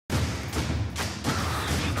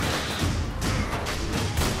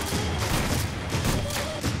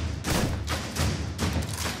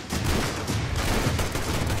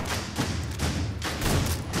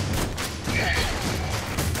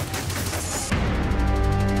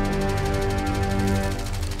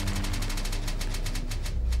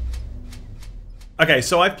Okay,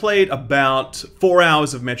 so I've played about 4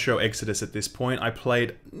 hours of Metro Exodus at this point. I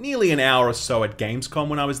played nearly an hour or so at Gamescom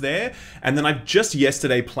when I was there, and then I just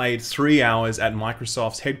yesterday played 3 hours at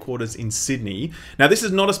Microsoft's headquarters in Sydney. Now, this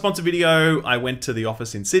is not a sponsored video. I went to the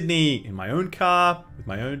office in Sydney in my own car, with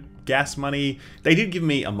my own gas money. They did give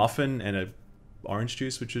me a muffin and a orange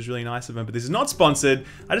juice, which was really nice of them, but this is not sponsored.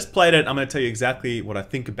 I just played it. I'm going to tell you exactly what I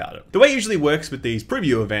think about it. The way it usually works with these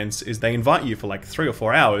preview events is they invite you for like 3 or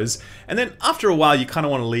 4 hours, and then after a while you kind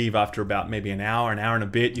of want to leave after about maybe an hour and a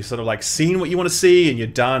bit. You've sort of like seen what you want to see and you're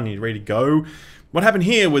done and you're ready to go. What happened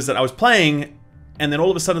here was that I was playing and then all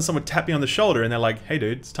of a sudden someone tapped me on the shoulder and they're like, "Hey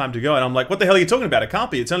dude, it's time to go." And I'm like, "What the hell are you talking about? It can't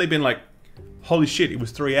be. It's only been like, holy shit, it was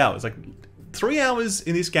 3 hours." Like 3 hours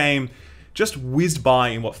in this game just whizzed by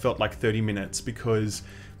in what felt like 30 minutes because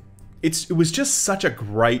it was just such a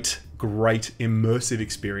great immersive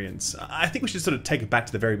experience. I think we should sort of take it back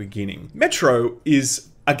to the very beginning. Metro is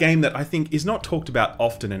a game that I think is not talked about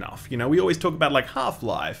often enough. You know, we always talk about like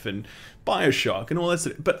Half-Life and Bioshock and all that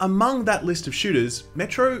stuff, but among that list of shooters,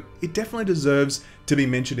 Metro, it definitely deserves to be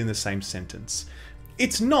mentioned in the same sentence.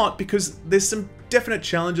 It's not, because there's some definite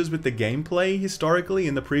challenges with the gameplay historically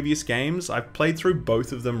in the previous games. I've played through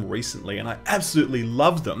both of them recently and I absolutely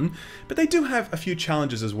love them, but they do have a few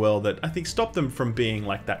challenges as well that I think stop them from being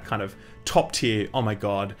like that kind of top tier, oh my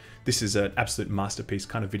god, this is an absolute masterpiece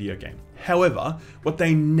kind of video game. However, what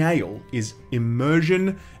they nail is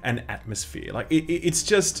immersion and atmosphere. Like it's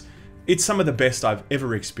some of the best I've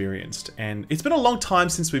ever experienced, and it's been a long time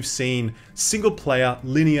since we've seen single player,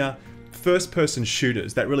 linear, first-person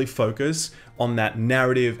shooters that really focus on that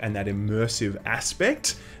narrative and that immersive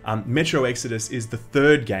aspect. Metro Exodus is the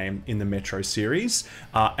third game in the Metro series,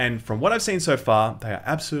 and from what I've seen so far, they are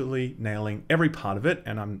absolutely nailing every part of it,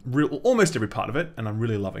 and almost every part of it, and I'm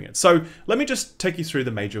really loving it. So let me just take you through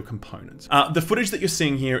the major components. The footage that you're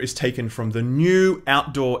seeing here is taken from the new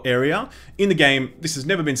outdoor area in the game. This has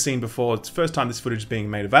never been seen before. It's the first time this footage is being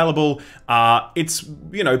made available. It's,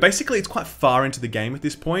 you know, basically it's quite far into the game at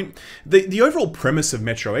this point. The overall premise of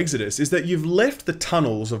Metro Exodus is that you've left the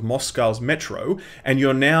tunnels of Moscow's metro, and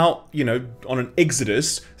you're now, you know, on an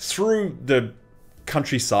exodus through the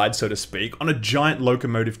countryside, so to speak, on a giant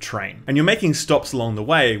locomotive train. And you're making stops along the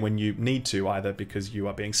way when you need to, either because you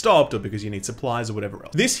are being stopped or because you need supplies or whatever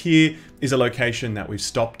else. This here is a location that we've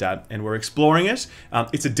stopped at and we're exploring it.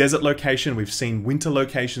 It's a desert location. We've seen winter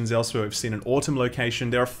locations elsewhere. We've seen an autumn location.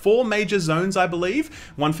 There are 4 major zones, I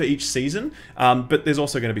believe, one for each season, but there's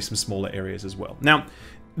also going to be some smaller areas as well. Now,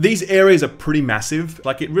 these areas are pretty massive.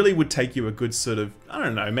 Like, it really would take you a good sort of, I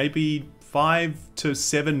don't know, maybe 5 to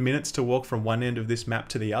 7 minutes to walk from one end of this map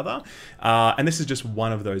to the other, and this is just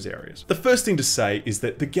one of those areas. The first thing to say is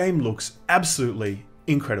that the game looks absolutely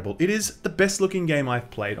incredible. It is the best looking game I've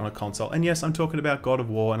played on a console, and yes, I'm talking about God of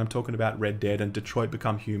War, and I'm talking about Red Dead and Detroit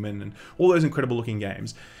Become Human and all those incredible looking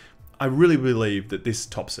games. I really believe that this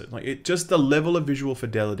tops it. Like, just the level of visual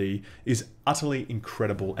fidelity is utterly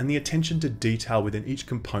incredible, and the attention to detail within each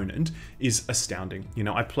component is astounding. You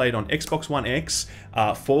know, I played on Xbox One X,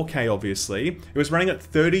 4K obviously. It was running at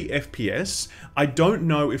 30 FPS. I don't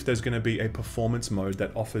know if there's going to be a performance mode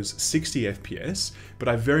that offers 60 FPS, but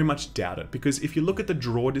I very much doubt it, because if you look at the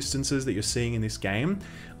draw distances that you're seeing in this game,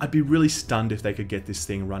 I'd be really stunned if they could get this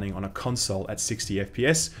thing running on a console at 60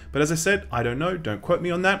 FPS. But as I said, I don't know, don't quote me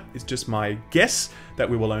on that. It's just my guess that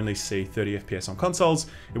we will only see 30 FPS on consoles.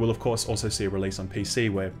 It will of course also see a release on PC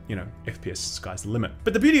where, you know, FPS sky's the limit.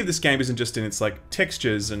 But the beauty of this game isn't just in its like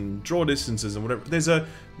textures and draw distances and whatever. There's a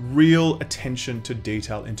real attention to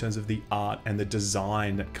detail in terms of the art and the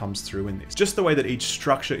design that comes through in this. Just the way that each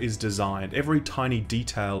structure is designed, every tiny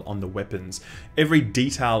detail on the weapons, every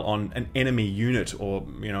detail on an enemy unit or,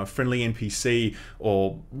 you know, a friendly NPC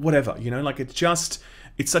or whatever, you know, like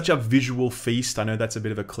it's such a visual feast. I know that's a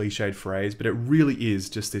bit of a cliched phrase, but it really is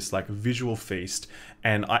just this like visual feast.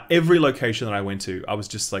 And every location that I went to, I was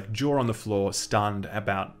just like jaw on the floor, stunned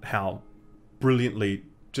about how brilliantly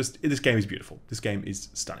this game is beautiful. This game is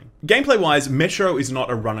stunning. Gameplay-wise, Metro is not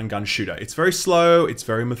a run-and-gun shooter. It's very slow, it's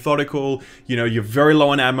very methodical, you know, you're very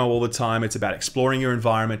low on ammo all the time. It's about exploring your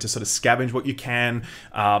environment to sort of scavenge what you can.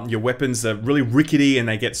 Your weapons are really rickety and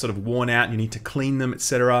they get sort of worn out and you need to clean them,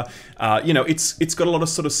 etc. You know, it's got a lot of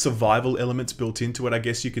sort of survival elements built into it, I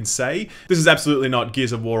guess you can say. This is absolutely not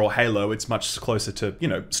Gears of War or Halo. It's much closer to, you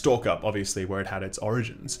know, Stalker, obviously, where it had its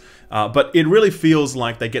origins. But it really feels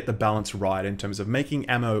like they get the balance right in terms of making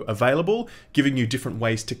ammo ammo available, giving you different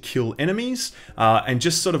ways to kill enemies, and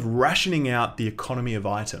just sort of rationing out the economy of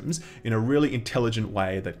items in a really intelligent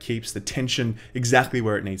way that keeps the tension exactly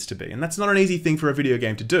where it needs to be. And that's not an easy thing for a video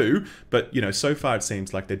game to do, but you know, so far it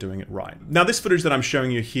seems like they're doing it right. Now, this footage that I'm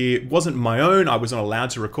showing you here wasn't my own. I was not allowed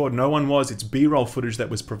to record. No one was. It's B-roll footage that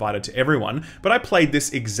was provided to everyone, but I played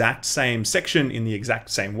this exact same section in the exact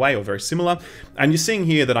same way, or very similar. And you're seeing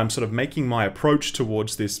here that I'm sort of making my approach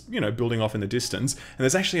towards this, you know, building off in the distance, and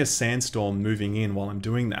there's actually a sandstorm moving in while I'm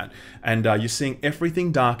doing that. And you're seeing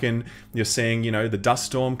everything darken. You're seeing, you know, the dust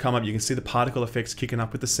storm come up. You can see the particle effects kicking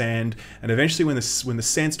up with the sand. And eventually when the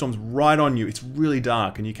sandstorm's right on you, it's really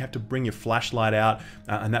dark, and you have to bring your flashlight out,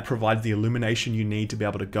 and that provides the illumination you need to be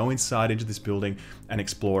able to go inside into this building and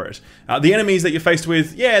explore it. The enemies that you're faced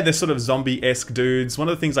with, yeah, they're sort of zombie-esque dudes. One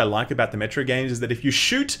of the things I like about the Metro games is that if you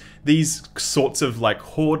shoot these sorts of like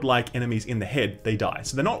horde-like enemies in the head, they die.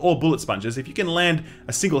 So they're not all bullet sponges. If you can land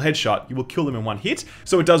a single headshot, you will kill them in one hit.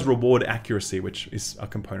 So it does reward accuracy, which is a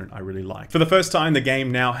component I really like. For the first time, the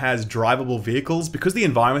game now has drivable vehicles. Because the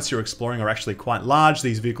environments you're exploring are actually quite large,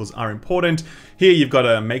 these vehicles are important. Here you've got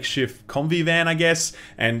a makeshift convoy van, I guess,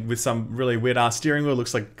 and with some really weird-ass steering wheel.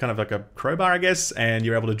 Looks like kind of like a crowbar, I guess, and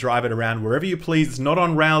you're able to drive it around wherever you please. It's not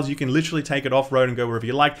on rails. You can literally take it off-road and go wherever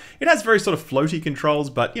you like. It has very sort of floaty controls,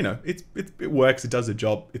 but you know, it works. It does the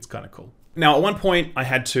job. It's kind of cool. Now, at one point, I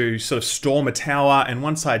had to sort of storm a tower, and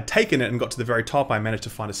once I'd taken it and got to the very top, I managed to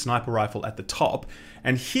find a sniper rifle at the top.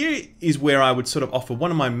 And here is where I would sort of offer one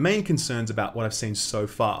of my main concerns about what I've seen so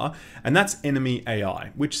far, and that's enemy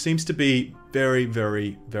AI, which seems to be very,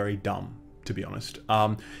 very, very dumb, to be honest.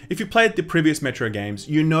 If you played the previous Metro games,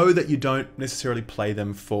 you know that you don't necessarily play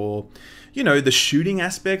them for, you know, the shooting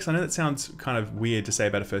aspects. I know that sounds kind of weird to say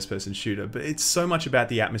about a first-person shooter, but it's so much about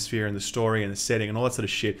the atmosphere and the story and the setting and all that sort of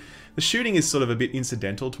shit. The shooting is sort of a bit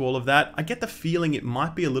incidental to all of that. I get the feeling it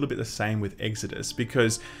might be a little bit the same with Exodus,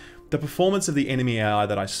 because the performance of the enemy AI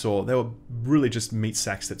that I saw, they were really just meat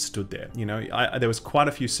sacks that stood there. You know, there was quite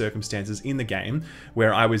a few circumstances in the game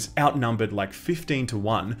where I was outnumbered like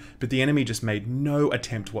 15-1, but the enemy just made no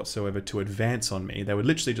attempt whatsoever to advance on me. They would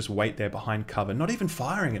literally just wait there behind cover, not even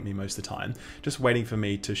firing at me most of the time, just waiting for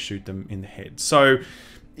me to shoot them in the head. So,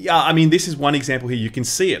 yeah, I mean, this is one example here. You can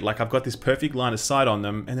see it. Like, I've got this perfect line of sight on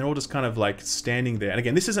them, and they're all just kind of like standing there. And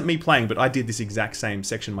again, this isn't me playing, but I did this exact same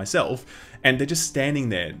section myself, and they're just standing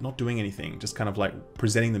there, not doing anything, just kind of like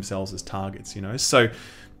presenting themselves as targets, you know? So,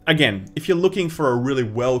 again, if you're looking for a really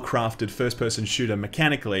well-crafted first-person shooter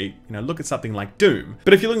mechanically, you know, look at something like Doom.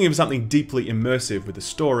 But if you're looking for something deeply immersive with a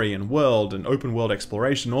story and world and open-world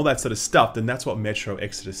exploration, all that sort of stuff, then that's what Metro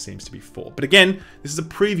Exodus seems to be for. But again, this is a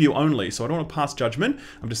preview only, so I don't want to pass judgment.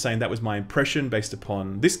 I'm just saying that was my impression based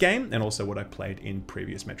upon this game and also what I played in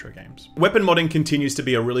previous Metro games. Weapon modding continues to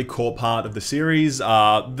be a really core part of the series.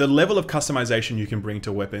 The level of customization you can bring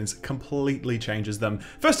to weapons completely changes them.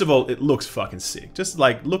 First of all, it looks fucking sick. Just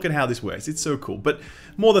like, look at how this works. It's so cool. But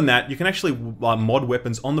more than that, you can actually mod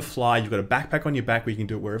weapons on the fly. You've got a backpack on your back where you can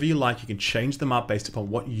do it wherever you like. You can change them up based upon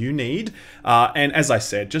what you need. And as I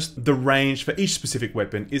said, just the range for each specific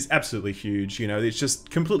weapon is absolutely huge. You know, it just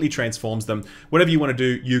completely transforms them. Whatever you want to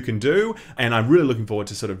do, you can do. And I'm really looking forward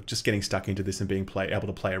to sort of just getting stuck into this and being able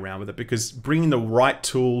to play around with it, because bringing the right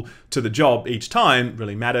tool to the job each time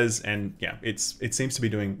really matters. And yeah, it seems to be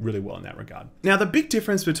doing really well in that regard. Now, the big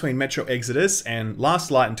difference between Metro Exodus and Last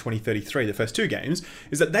Light in 2033, the first two games,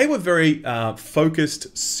 is that they were very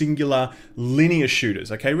focused, singular, linear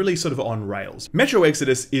shooters, okay? Really sort of on rails. Metro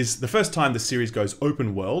Exodus is the first time the series goes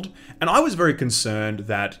open world, and I was very concerned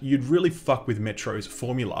that you'd really fuck with Metro's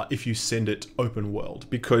formula if you send it open world,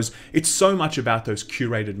 because it's so much about those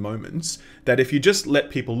curated moments that if you just let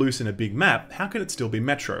people loose in a big map, how can it still be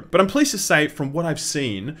Metro? But I'm pleased to say, from what I've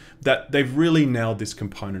seen, that they've really nailed this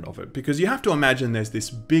component of it, because you have to imagine there's this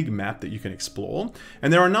big map that you can explore,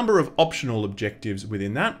 and there are a number of optional objectives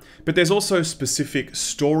within that, but there's also specific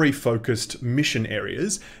story-focused mission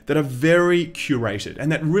areas that are very curated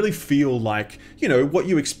and that really feel like, you know, what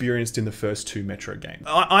you experienced in the first two Metro games.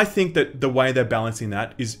 I think that the way they're balancing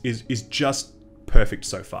that is just perfect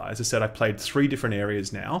so far. As I said, I've played 3 different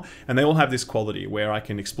areas now, and they all have this quality where I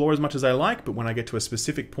can explore as much as I like, but when I get to a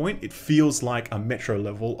specific point, it feels like a Metro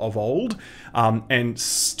level of old. And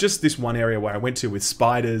just this one area where I went to with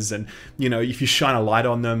spiders, and, you know, if you shine a light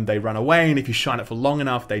on them, they run away, and if you shine it for long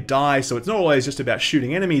enough, they die. So it's not always just about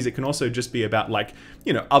shooting enemies, it can also just be about, like,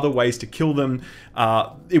 you know, other ways to kill them.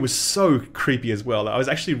 It was so creepy as well. I was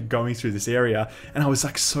actually going through this area, and I was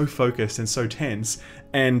like so focused and so tense.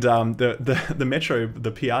 And the Metro,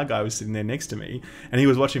 the PR guy, was sitting there next to me, and he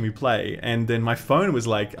was watching me play, and then my phone was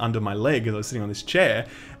like under my leg as I was sitting on this chair,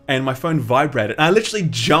 and my phone vibrated, and I literally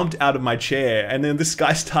jumped out of my chair, and then this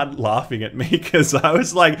guy started laughing at me because I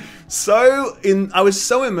was like I was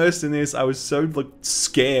so immersed in this. I was so like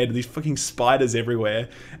scared. These fucking spiders everywhere.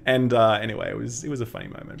 And anyway, it was a funny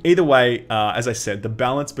moment. Either way, as I said, the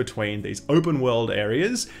balance between these open world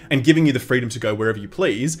areas and giving you the freedom to go wherever you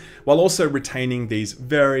please, while also retaining these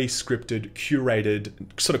very scripted, curated,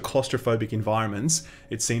 sort of claustrophobic environments,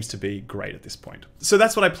 it seems to be great at this point. So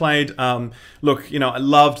that's what I played. Look, you know, I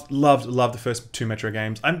loved the first 2 Metro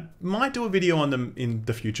games. I might do a video on them in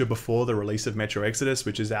the future before the release of Metro Exodus,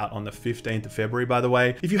 which is out on the 15th of February, by the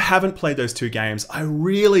way. If you haven't played those 2 games, I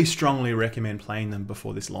really strongly recommend playing them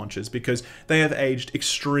before this launches because they have aged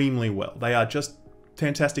extremely well. They are just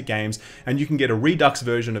fantastic games, and you can get a redux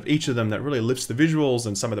version of each of them that really lifts the visuals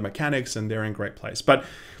and some of the mechanics, and they're in great place. But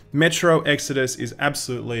Metro Exodus is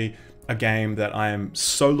absolutely a game that I am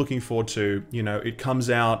so looking forward to. You know, it comes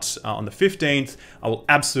out on the 15th. I will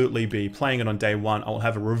absolutely be playing it on day 1. I will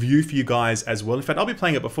have a review for you guys as well. In fact, I'll be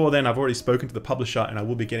playing it before then. I've already spoken to the publisher, and I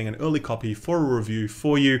will be getting an early copy for a review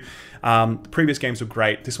for you. The previous games were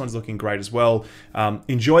great. This one's looking great as well.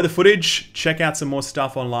 Enjoy the footage. Check out some more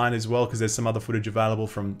stuff online as well, because there's some other footage available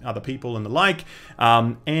from other people and the like.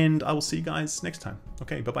 And I will see you guys next time.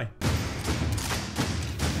 Okay, bye-bye.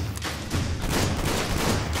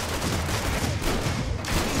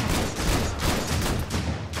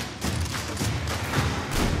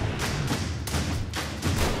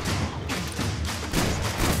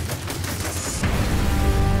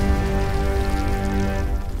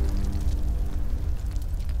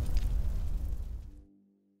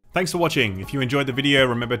 Thanks for watching. If you enjoyed the video,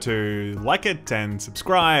 remember to like it and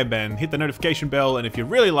subscribe and hit the notification bell. And if you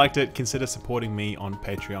really liked it, consider supporting me on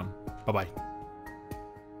Patreon. Bye-bye.